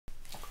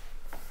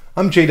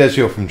I'm Jay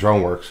Desio from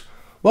DroneWorks.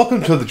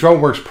 Welcome to the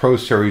DroneWorksPRO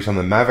series on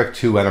the Mavic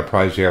 2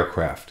 Enterprise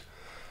aircraft.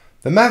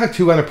 The Mavic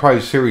 2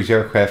 Enterprise series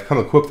aircraft come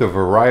equipped with a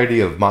variety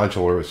of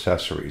modular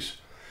accessories.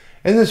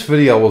 In this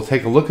video, we'll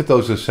take a look at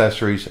those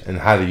accessories and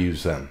how to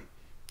use them.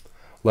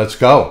 Let's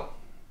go!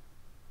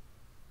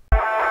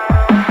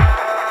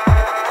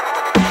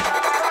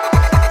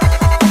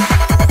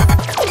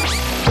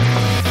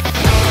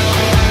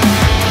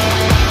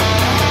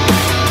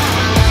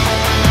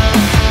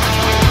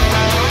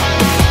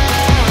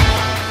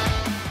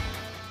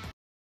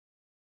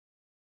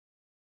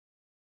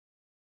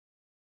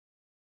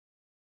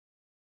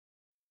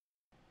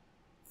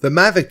 The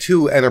Mavic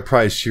 2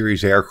 Enterprise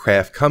series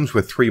aircraft comes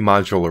with three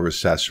modular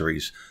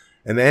accessories: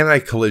 an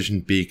anti-collision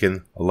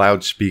beacon, a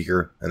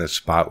loudspeaker, and a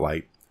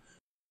spotlight.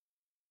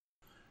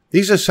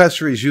 These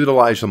accessories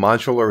utilize a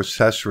modular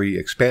accessory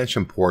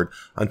expansion port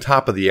on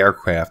top of the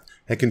aircraft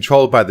and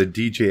controlled by the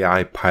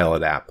DJI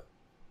Pilot app.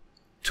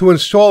 To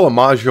install a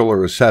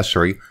modular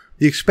accessory,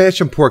 the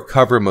expansion port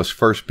cover must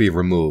first be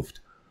removed.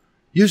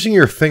 Using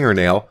your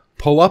fingernail,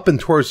 pull up and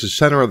towards the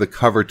center of the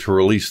cover to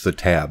release the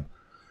tab.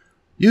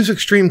 Use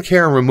extreme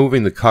care in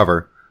removing the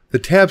cover. The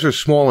tabs are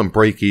small and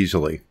break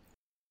easily.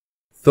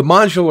 The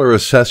modular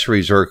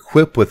accessories are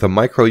equipped with a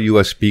micro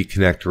USB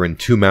connector and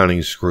two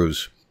mounting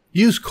screws.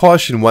 Use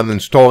caution when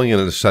installing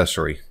an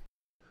accessory.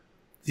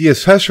 The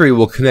accessory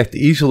will connect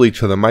easily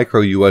to the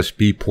micro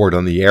USB port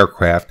on the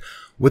aircraft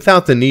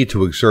without the need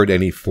to exert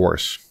any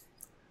force.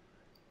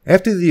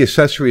 After the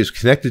accessory is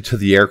connected to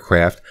the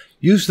aircraft,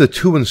 use the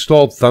two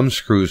installed thumb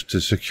screws to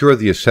secure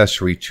the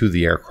accessory to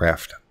the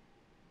aircraft.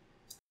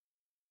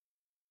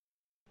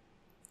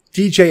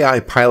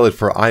 DJI Pilot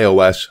for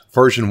iOS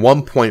version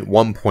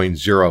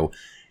 1.1.0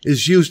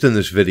 is used in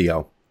this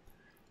video.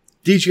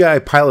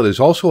 DJI Pilot is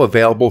also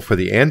available for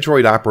the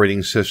Android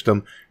operating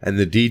system and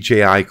the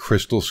DJI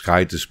Crystal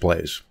Sky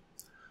displays.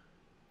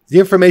 The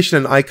information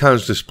and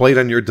icons displayed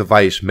on your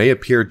device may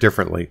appear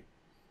differently.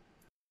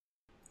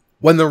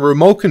 When the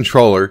remote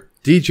controller,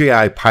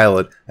 DJI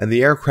Pilot, and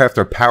the aircraft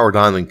are powered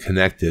on and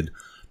connected,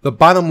 the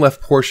bottom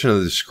left portion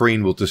of the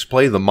screen will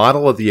display the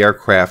model of the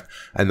aircraft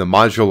and the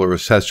modular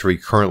accessory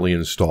currently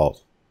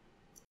installed.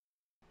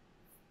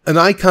 An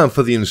icon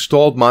for the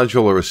installed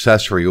modular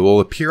accessory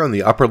will appear on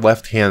the upper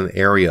left-hand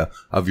area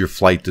of your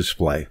flight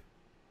display.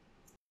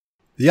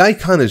 The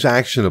icon is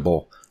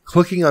actionable.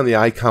 Clicking on the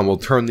icon will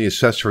turn the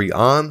accessory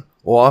on,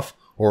 off,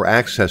 or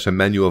access a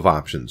menu of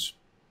options.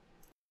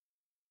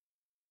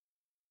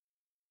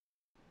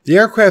 The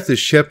aircraft is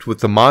shipped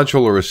with the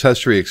modular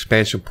accessory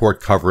expansion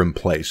port cover in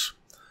place.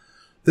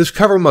 This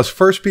cover must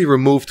first be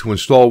removed to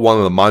install one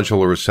of the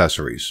modular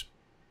accessories.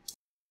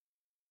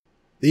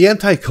 The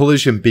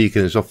anti-collision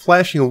beacon is a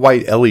flashing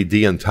white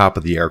LED on top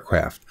of the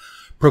aircraft,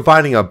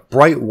 providing a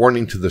bright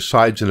warning to the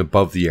sides and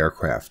above the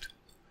aircraft.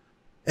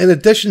 In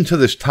addition to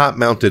this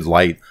top-mounted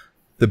light,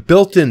 the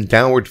built-in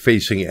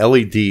downward-facing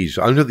LEDs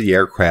under the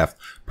aircraft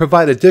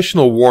provide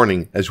additional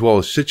warning as well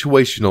as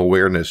situational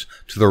awareness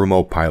to the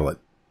remote pilot.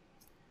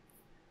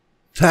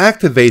 To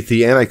activate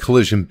the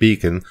anti-collision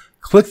beacon,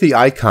 click the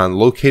icon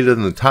located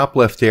in the top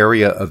left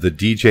area of the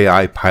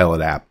DJI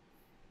Pilot app.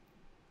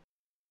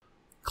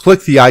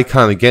 Click the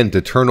icon again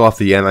to turn off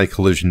the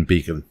anti-collision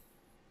beacon.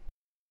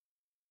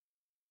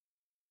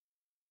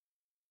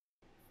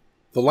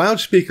 The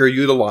loudspeaker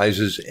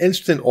utilizes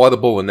instant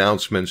audible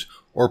announcements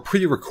or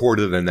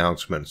pre-recorded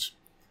announcements.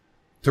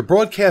 To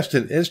broadcast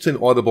an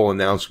instant audible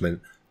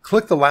announcement,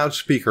 click the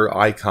loudspeaker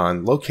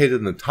icon located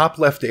in the top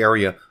left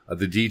area of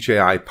the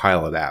DJI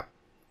Pilot app.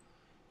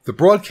 The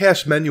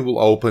broadcast menu will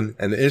open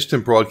and the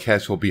instant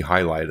broadcast will be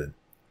highlighted.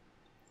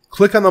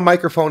 Click on the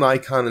microphone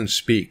icon and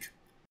speak.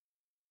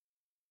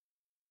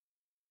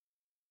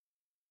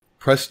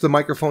 Press the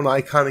microphone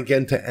icon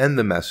again to end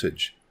the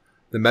message.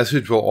 The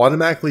message will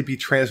automatically be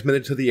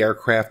transmitted to the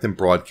aircraft and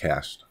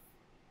broadcast.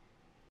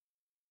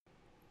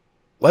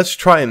 Let's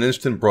try an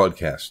instant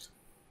broadcast.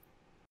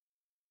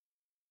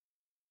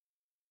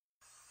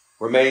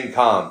 Remain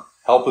calm.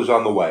 Help is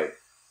on the way.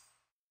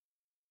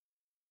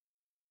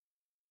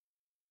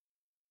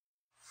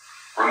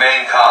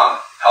 Remain calm.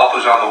 Help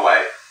is on the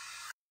way.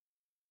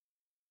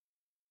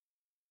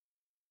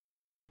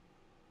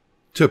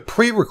 To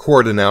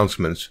pre-record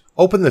announcements,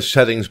 open the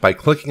settings by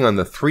clicking on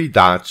the three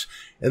dots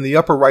in the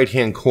upper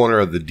right-hand corner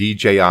of the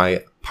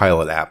DJI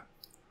Pilot app.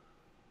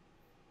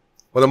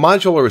 When a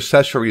modular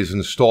accessory is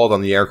installed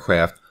on the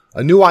aircraft,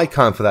 a new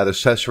icon for that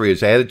accessory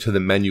is added to the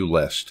menu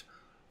list.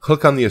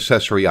 Click on the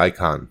accessory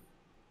icon.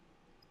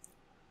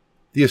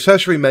 The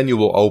accessory menu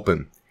will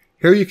open.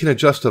 Here you can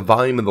adjust the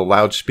volume of the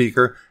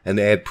loudspeaker and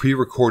add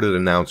pre-recorded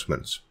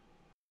announcements.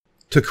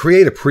 To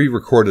create a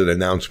pre-recorded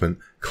announcement,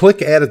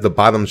 click Add at the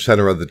bottom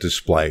center of the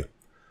display.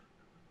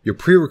 Your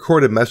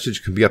pre-recorded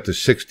message can be up to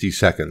 60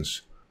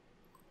 seconds.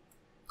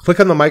 Click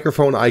on the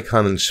microphone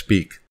icon and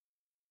speak.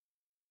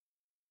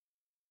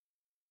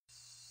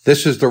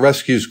 This is the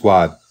rescue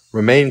squad.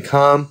 Remain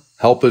calm.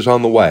 Help is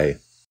on the way.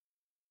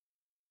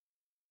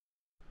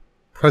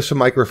 Press the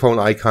microphone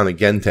icon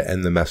again to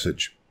end the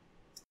message.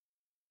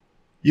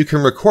 You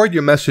can record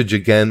your message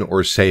again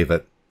or save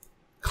it.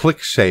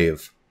 Click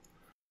Save.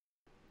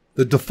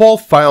 The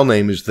default file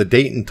name is the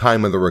date and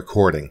time of the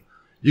recording.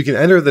 You can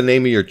enter the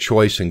name of your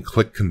choice and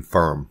click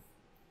Confirm.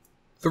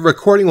 The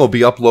recording will be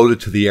uploaded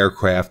to the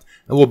aircraft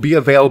and will be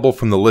available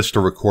from the list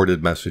of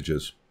recorded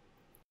messages.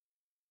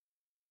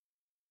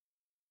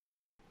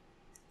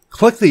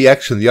 Click the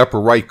X in the upper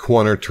right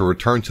corner to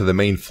return to the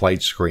main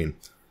flight screen.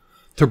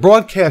 To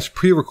broadcast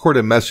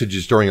pre-recorded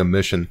messages during a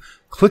mission,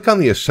 click on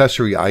the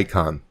accessory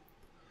icon.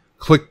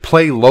 Click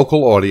Play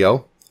Local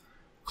Audio.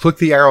 Click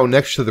the arrow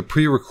next to the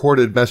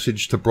pre-recorded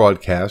message to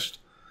broadcast.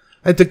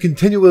 And to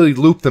continually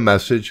loop the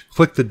message,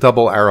 click the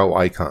double arrow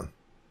icon.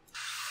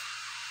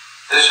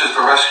 This is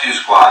the rescue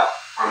squad.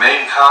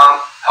 Remain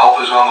calm.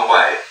 Help is on the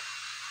way.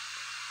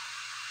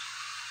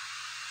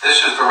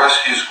 This is the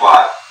rescue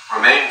squad.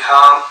 Remain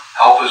calm.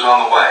 Help is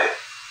on the way.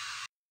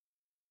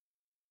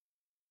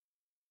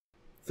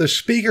 The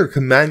speaker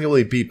can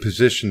manually be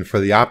positioned for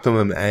the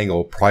optimum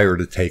angle prior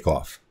to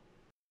takeoff.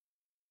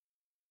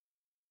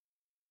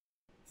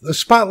 The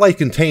spotlight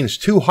contains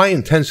two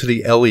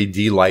high-intensity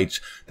LED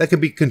lights that can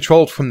be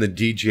controlled from the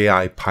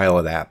DJI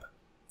Pilot app.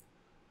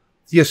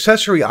 The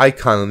accessory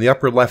icon in the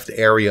upper left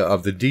area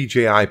of the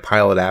DJI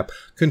Pilot app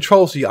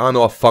controls the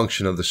on-off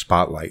function of the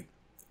spotlight.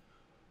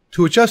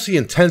 To adjust the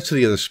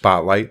intensity of the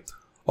spotlight,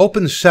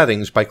 open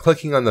Settings by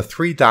clicking on the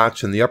three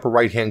dots in the upper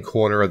right-hand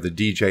corner of the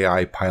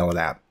DJI Pilot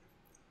app.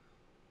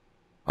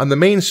 On the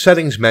main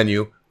Settings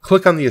menu,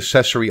 click on the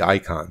accessory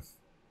icon.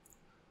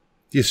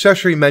 The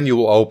accessory menu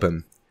will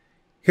open.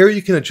 Here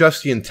you can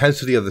adjust the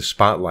intensity of the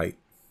spotlight.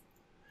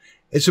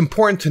 It's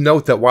important to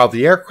note that while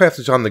the aircraft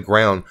is on the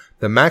ground,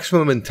 the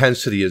maximum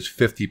intensity is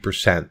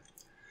 50%.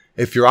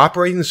 If you're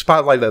operating the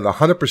spotlight at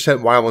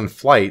 100% while in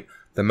flight,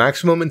 the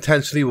maximum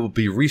intensity will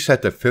be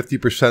reset to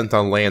 50%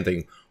 on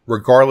landing,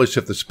 regardless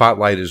if the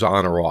spotlight is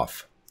on or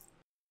off.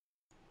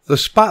 The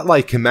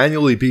spotlight can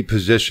manually be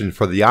positioned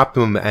for the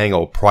optimum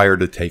angle prior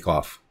to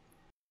takeoff.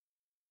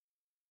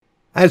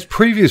 As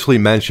previously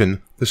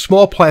mentioned, the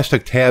small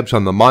plastic tabs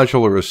on the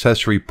modular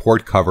accessory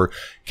port cover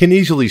can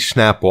easily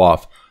snap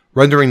off,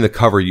 rendering the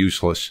cover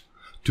useless.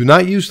 Do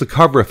not use the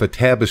cover if a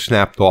tab is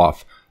snapped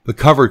off. The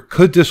cover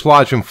could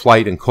dislodge in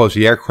flight and cause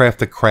the aircraft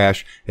to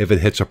crash if it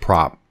hits a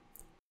prop.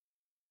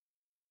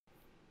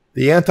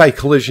 The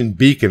anti-collision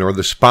beacon or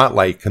the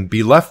spotlight can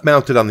be left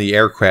mounted on the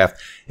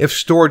aircraft if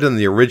stored in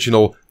the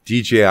original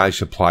DJI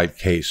supplied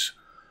case.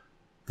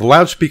 The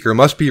loudspeaker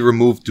must be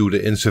removed due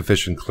to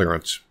insufficient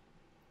clearance.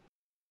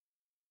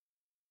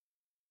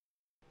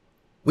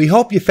 We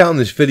hope you found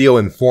this video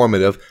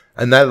informative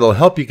and that it'll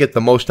help you get the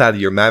most out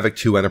of your Mavic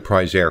 2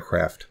 Enterprise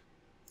aircraft.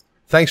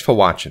 Thanks for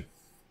watching.